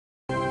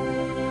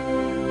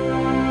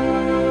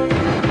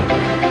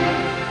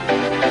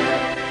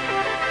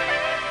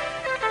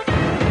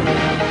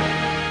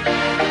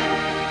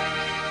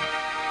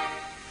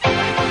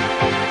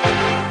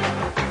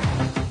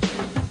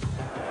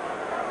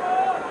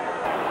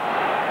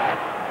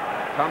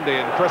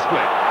Cundy and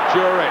crisply.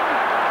 Jury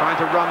trying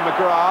to run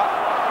McGrath.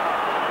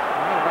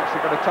 I've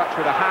actually got a touch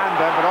with a hand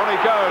then, but on he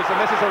goes,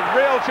 and this is a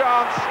real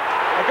chance.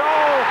 A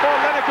goal for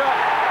Lineker.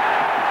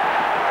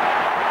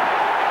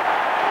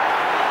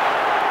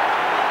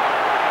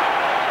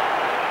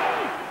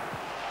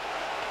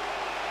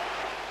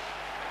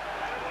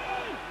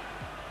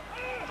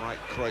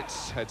 Right,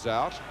 Kreutz heads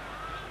out.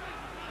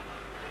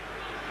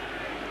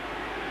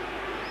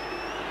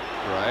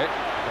 Great,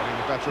 getting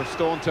the better of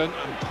Staunton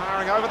and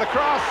powering over the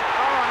cross.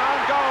 Oh, an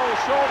own goal,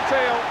 Sean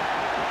Teal.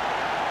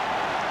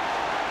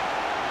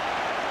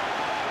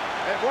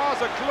 It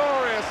was a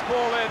glorious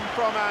ball in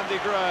from Andy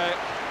Gray,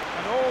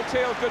 and all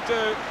Teal could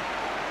do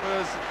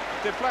was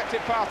deflect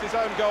it past his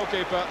own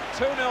goalkeeper.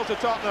 2-0 to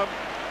Tottenham,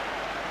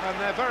 and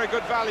they're very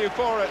good value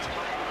for it.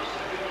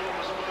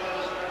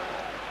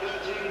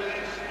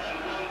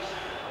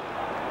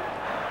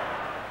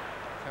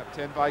 Kept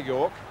in by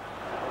York.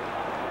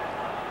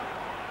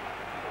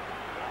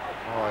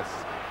 Oh, it's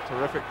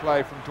terrific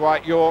play from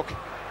Dwight York.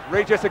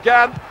 Regis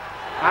again,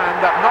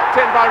 and knocked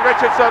in by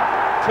Richardson.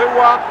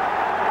 2-1.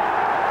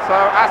 So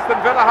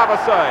Aston Villa have a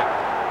say.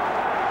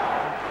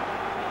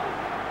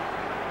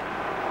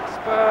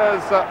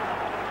 Spurs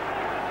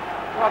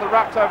rather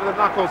wrapped over the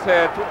knuckles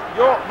here.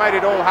 York made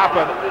it all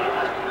happen.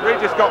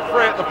 Regis got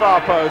free at the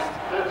far post,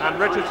 and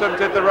Richardson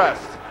did the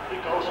rest.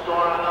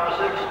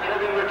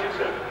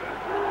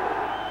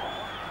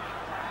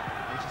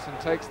 Richardson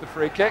takes the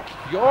free kick.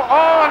 York,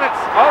 oh, and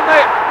it's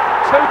only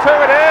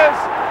 2-2 it is.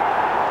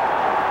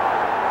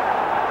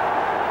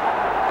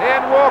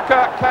 Ian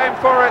Walker came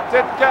for it,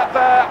 didn't get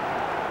there.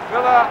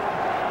 Villa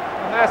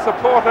and their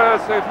supporters,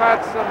 who've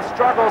had some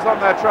struggles on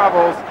their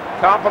travels,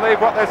 can't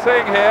believe what they're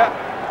seeing here.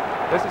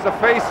 This is a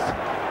feast.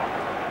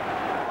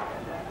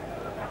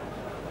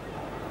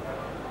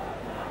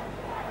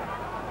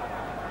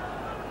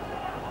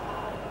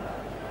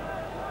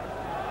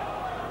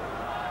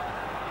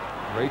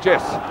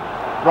 Regis,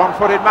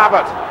 wrong-footed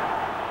Mabbott.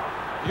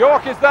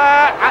 York is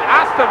there, and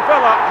Aston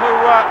Villa, who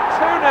were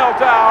 2-0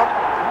 down,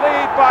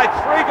 lead by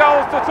 3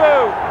 goals to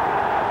 2.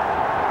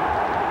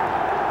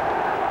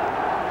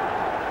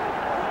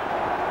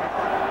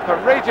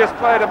 But Regis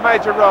played a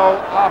major role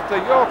after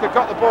York had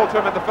got the ball to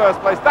him in the first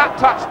place. That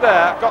touch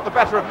there got the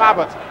better of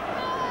Mabbott.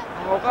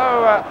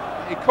 Although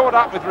he caught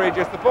up with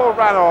Regis, the ball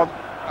ran on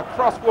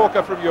across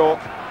Walker from York,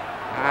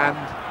 and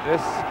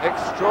this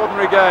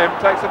extraordinary game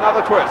takes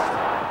another twist.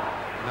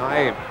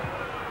 Naeem.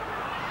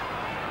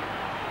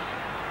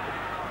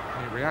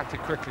 He reacted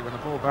quickly when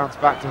the ball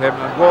bounced back to him,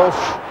 and Walsh.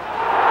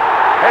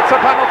 It's a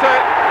penalty.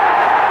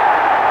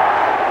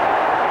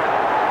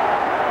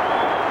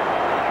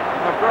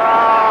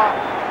 McGrath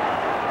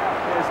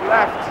is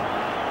left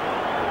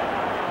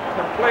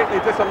completely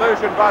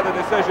disillusioned by the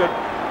decision.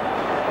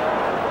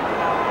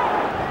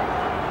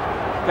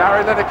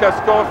 Gary Lineker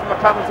scored from a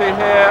penalty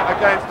here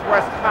against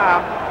West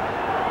Ham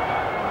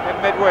in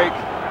midweek.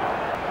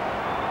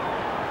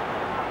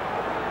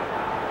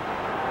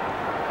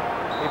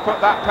 He put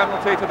that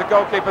penalty to the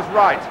goalkeeper's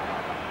right.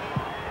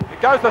 It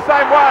goes the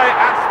same way,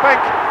 and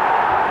Spink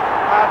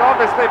had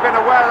obviously been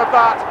aware of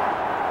that.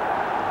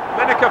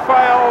 Lineker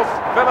fails,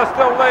 Villa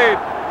still lead.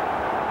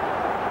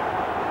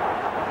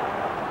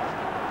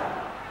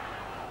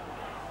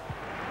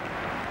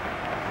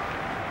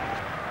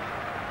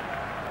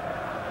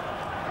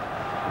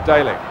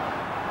 Daly.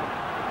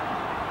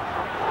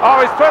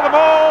 Oh, he's through them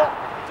all!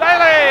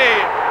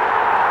 Daly!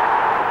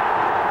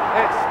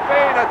 It's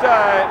been a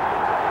day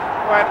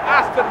when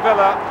Aston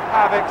Villa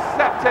have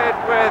accepted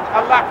with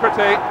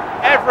alacrity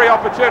every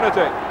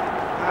opportunity,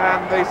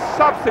 and the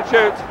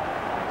substitute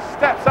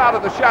steps out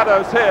of the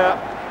shadows here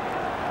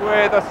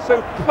with a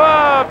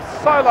superb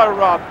solo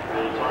run,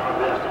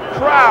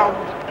 crowned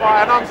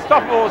by an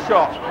unstoppable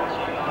shot.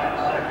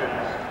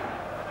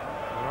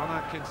 Ron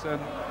Atkinson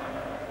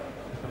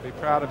can be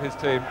proud of his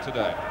team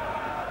today.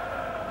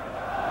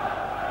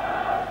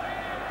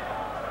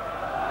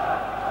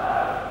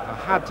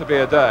 There had to be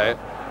a day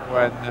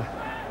when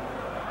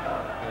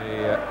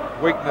the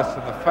weakness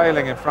and the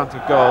failing in front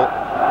of goal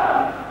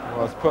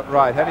was put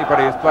right.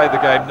 Anybody who's played the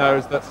game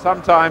knows that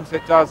sometimes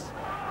it does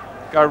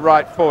go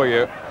right for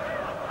you,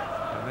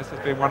 and this has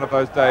been one of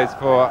those days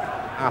for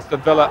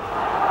Aston Villa.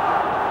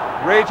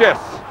 Regis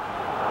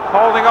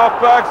holding off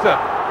Bergson,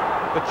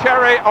 the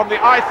cherry on the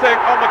icing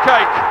on the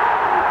cake.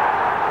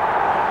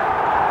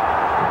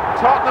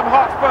 Tottenham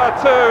Hotspur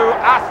 2,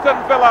 Aston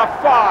Villa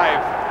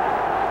 5.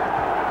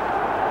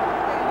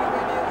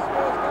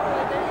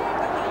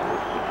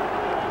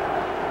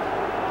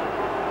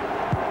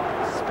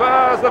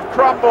 Spurs have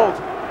crumbled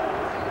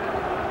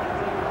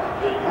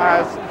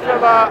as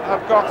Villa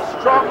have got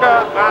stronger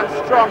and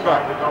stronger.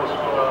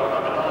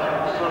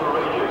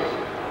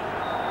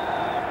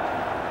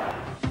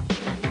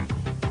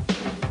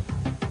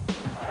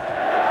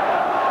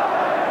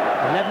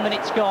 11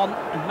 minutes gone,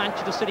 and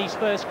Manchester City's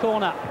first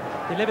corner,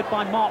 delivered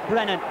by Mark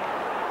Brennan,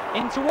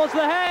 in towards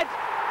the head,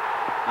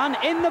 and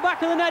in the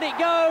back of the net it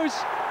goes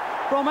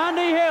from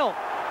Andy Hill.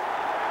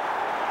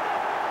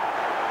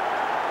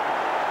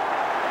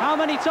 How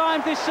many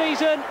times this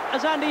season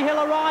has Andy Hill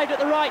arrived at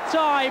the right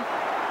time?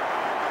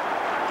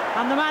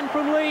 And the man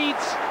from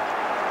Leeds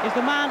is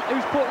the man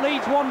who's put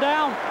Leeds 1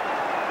 down.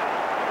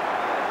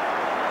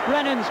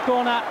 Brennan's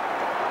corner,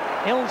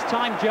 Hill's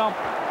time jump.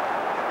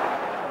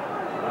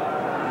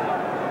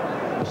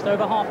 Just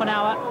over half an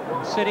hour,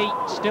 City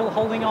still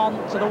holding on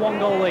to the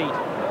 1-goal lead.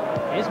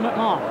 Here's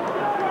McMahon,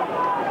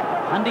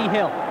 Andy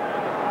Hill,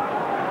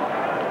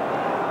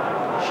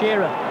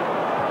 Shearer,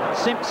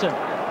 Simpson,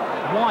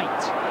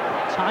 White.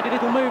 Tidy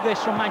little move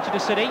this from Manchester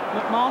City.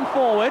 McMahon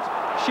forward,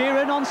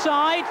 Sheeran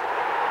onside,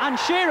 and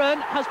Sheeran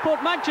has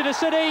put Manchester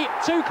City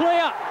 2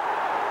 clear.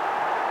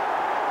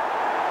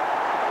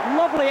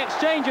 Lovely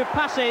exchange of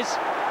passes.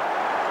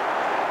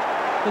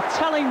 The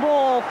telling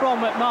ball from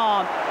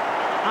McMahon,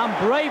 and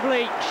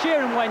bravely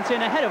Sheeran went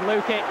in ahead of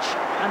Lukic,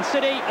 and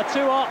City are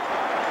 2 up.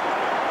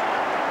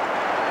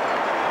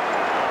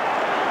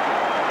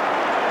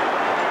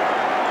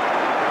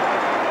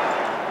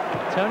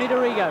 Tony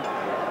Dorigo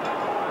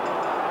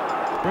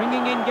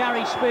bringing in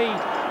Gary Speed,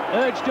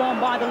 urged on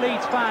by the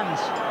Leeds fans.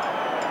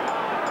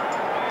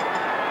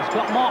 He's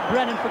got Mark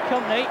Brennan for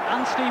company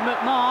and Steve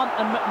McMahon,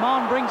 and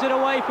McMahon brings it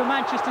away for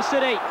Manchester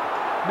City.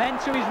 Men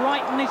to his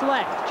right and his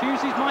left,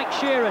 chooses Mike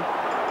Sheeran.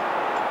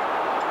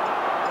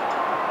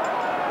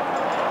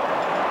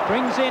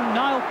 Brings in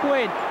Niall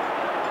Quinn.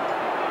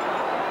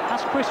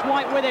 Has Chris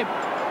White with him,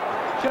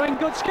 showing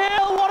good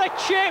skill. What a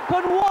chip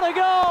and what a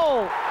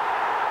goal!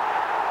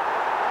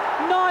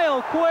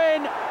 Niall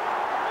Quinn,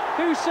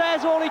 who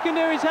says all he can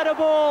do is head a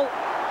ball.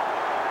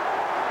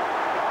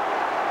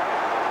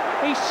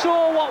 He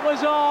saw what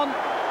was on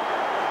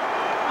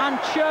and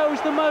chose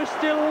the most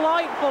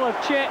delightful of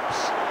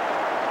chips.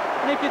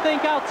 And if you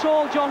think how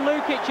tall John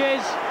Lukic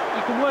is,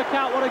 you can work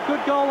out what a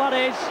good goal that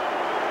is.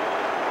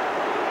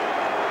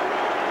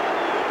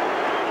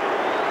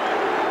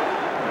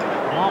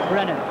 Mark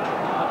Brennan,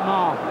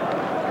 McMahon,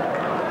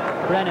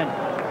 Brennan,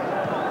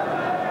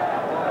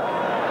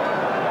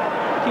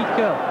 Keith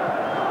Curl,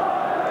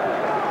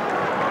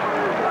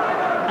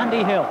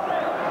 Andy Hill,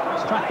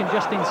 striking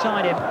just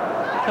inside him,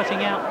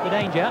 cutting out the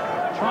danger,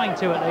 trying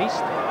to at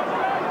least.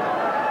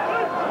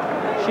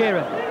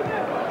 Sheeran,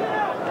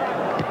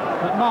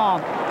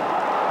 McMahon,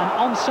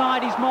 and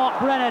onside is Mark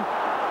Brennan,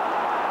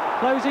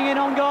 closing in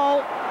on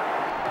goal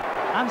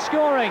and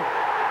scoring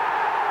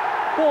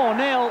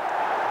 4-0.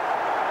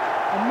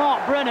 And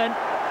Mark Brennan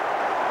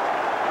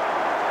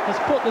has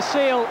put the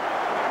seal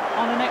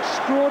on an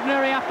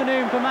extraordinary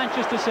afternoon for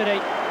Manchester City.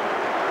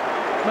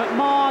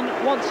 McMahon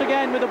once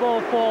again with the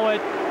ball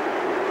forward,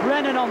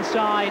 Brennan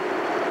onside,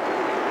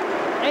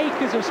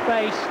 acres of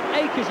space,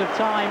 acres of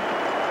time,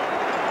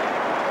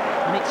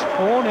 and it's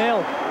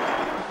 4-0.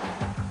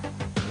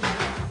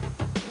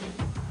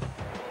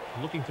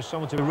 Looking for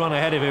someone to run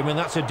ahead of him, and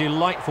that's a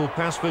delightful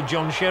pass for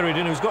John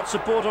Sheridan, who's got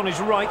support on his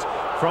right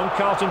from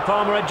Carlton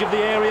Palmer, edge of the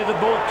area. The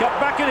ball cut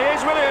back, and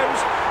here's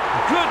Williams.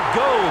 Good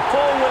goal,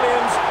 Paul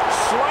Williams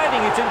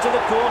sliding it into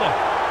the corner.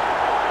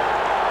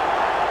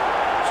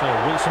 So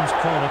Wilson's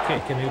corner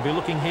kick, and he'll be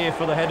looking here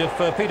for the head of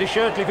Peter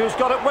Shirtley, who's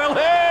got it well.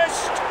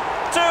 Hurst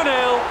 2-0,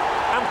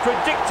 and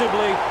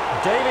predictably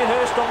David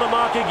Hurst on the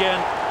mark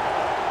again.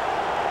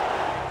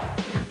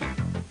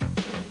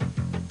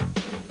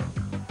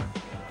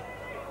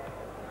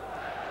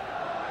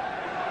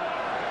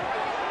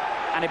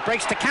 And it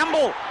breaks to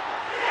Campbell.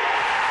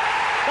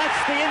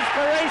 That's the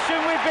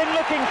inspiration we've been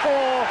looking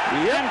for.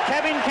 Yep. And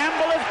Kevin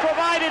Campbell has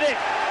provided it.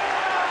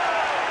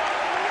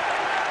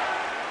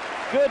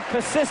 Good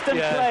persistent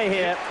play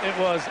here. It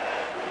was.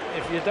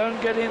 If you don't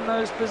get in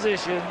those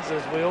positions,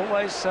 as we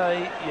always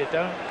say, you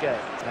don't get.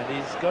 And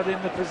he's got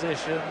in the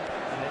position,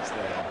 and it's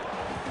there.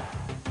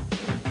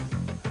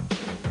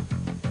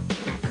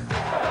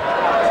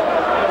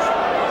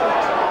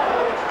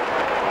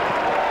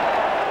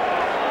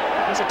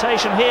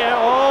 Hesitation here,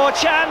 oh,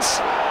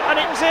 chance, and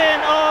it's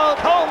in. Oh,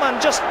 Coleman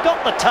just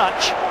got the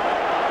touch.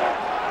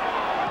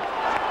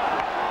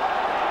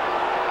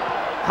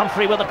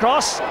 Humphrey with the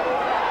cross,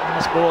 and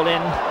this ball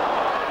in.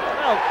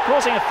 Well,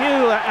 causing a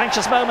few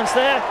anxious moments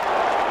there.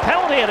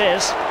 Penalty it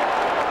is.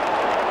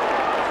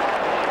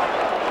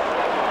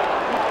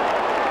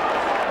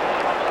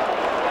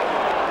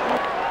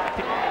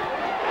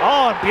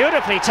 Oh,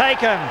 beautifully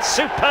taken.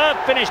 Superb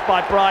finish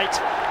by Bright.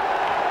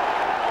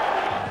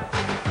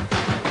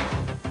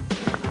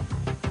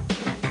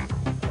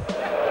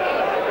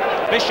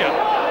 Bishop.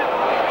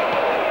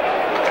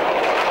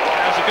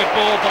 That was a good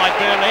ball by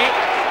Burley,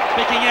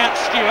 picking out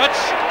Stewart.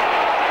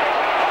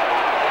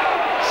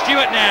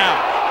 Stewart now.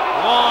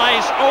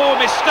 Wise. Oh,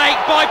 mistake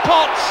by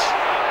Potts.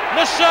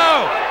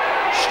 Nassau.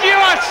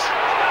 Stewart.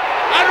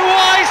 And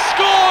Wise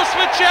scores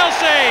for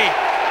Chelsea.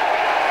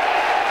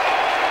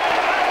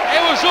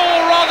 It was all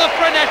rather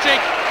frenetic,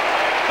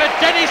 but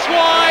Dennis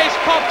Wise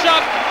popped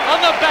up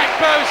on the back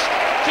post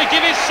to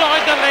give his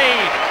side the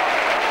lead.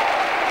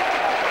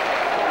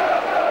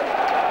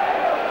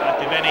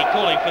 Benny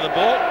calling for the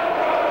ball,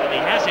 and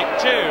he has it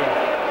too.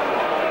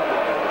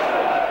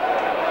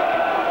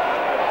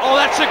 Oh,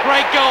 that's a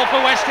great goal for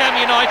West Ham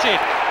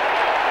United.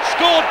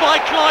 scored by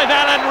Clive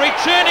Allen,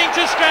 returning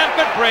to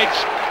Stamford Bridge.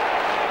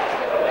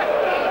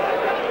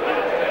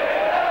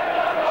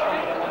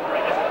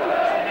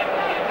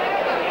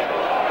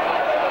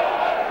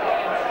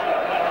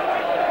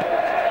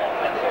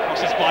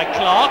 Crosses by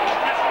Clark.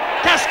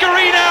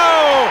 Cascarino!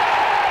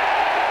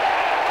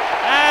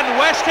 And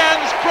West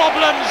Ham's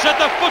problems at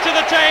the foot of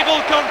the table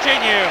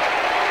continue.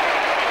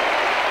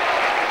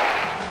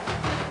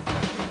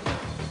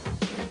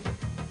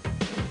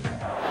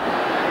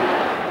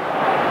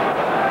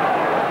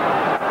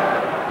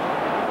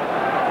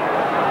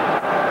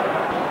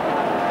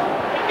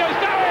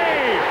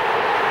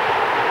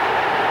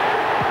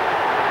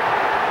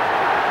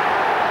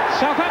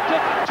 Southampton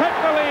took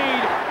the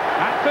lead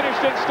and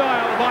finished in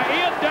style by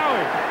Ian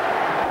Dowie.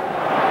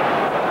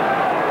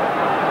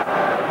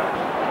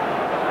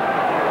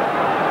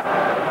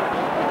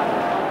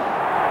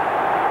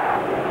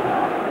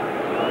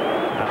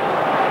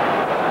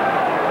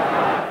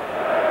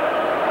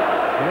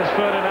 Here's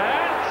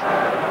Ferdinand.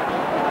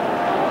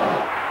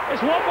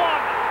 It's 1-1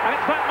 and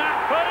it's back now.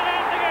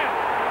 Ferdinand again.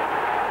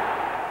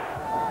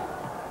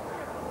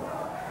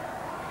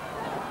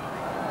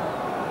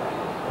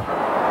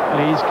 And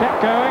he's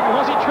kept going.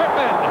 Was he tripped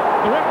then?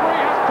 The referee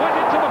has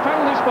pointed to the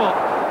penalty spot.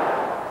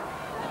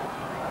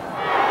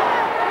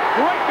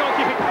 Great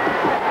goalkeeping.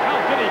 How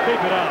did he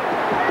keep it up?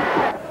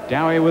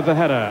 Dowie with the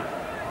header.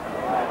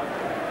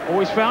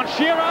 Always found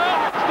Shearer.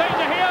 It's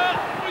danger here.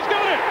 He's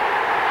got it.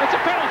 It's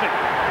a penalty.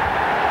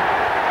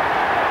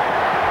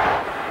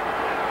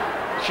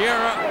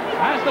 Shearer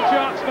has the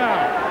chance now.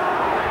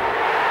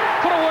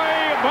 Put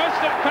away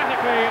most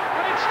emphatically.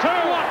 And it's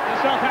 2-1 to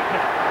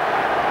Southampton.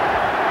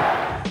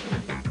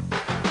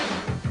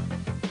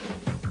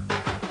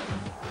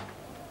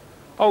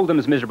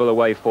 Oldham's miserable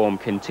away form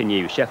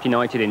continues. Sheffield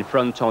United in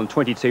front on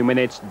 22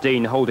 minutes.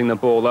 Dean holding the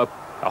ball up.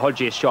 A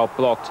Hodges shot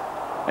blocked.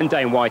 And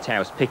Dane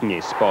Whitehouse picking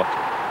his spot.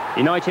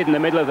 United in the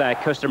middle of their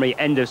customary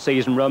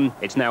end-of-season run.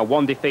 It's now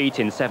 1 defeat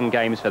in 7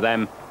 games for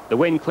them. The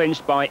win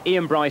clinched by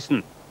Ian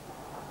Bryson,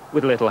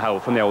 with a little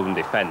help from the Oldham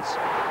defence.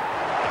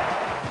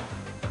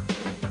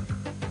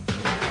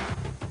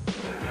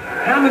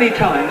 How many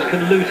times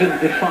can Luton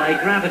defy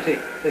gravity?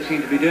 They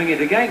seem to be doing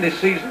it again this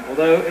season,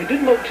 although it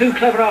didn't look too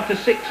clever after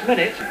 6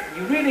 minutes.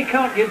 You really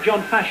can't give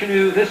John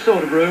Fashanu this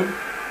sort of room.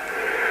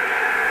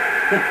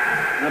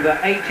 Number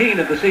 18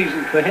 of the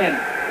season for him.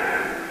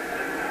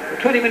 But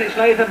 20 minutes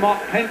later,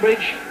 Mark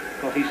Pembridge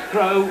got his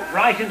throw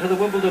right into the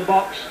Wimbledon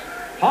box.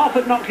 Half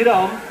had knocked it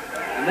on,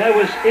 and there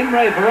was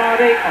Imre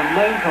Varadi on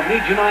loan from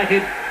Leeds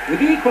United with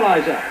the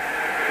equaliser.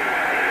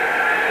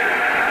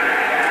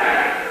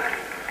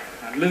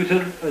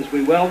 Luton, as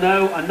we well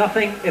know, are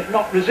nothing if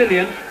not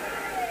resilient.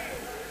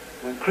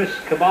 When Chris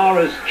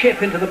Kamara's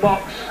chip into the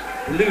box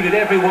eluded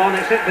everyone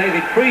except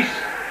David Priest,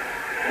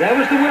 there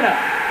was the winner.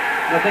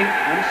 Nothing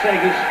Hans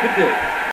Segers could do.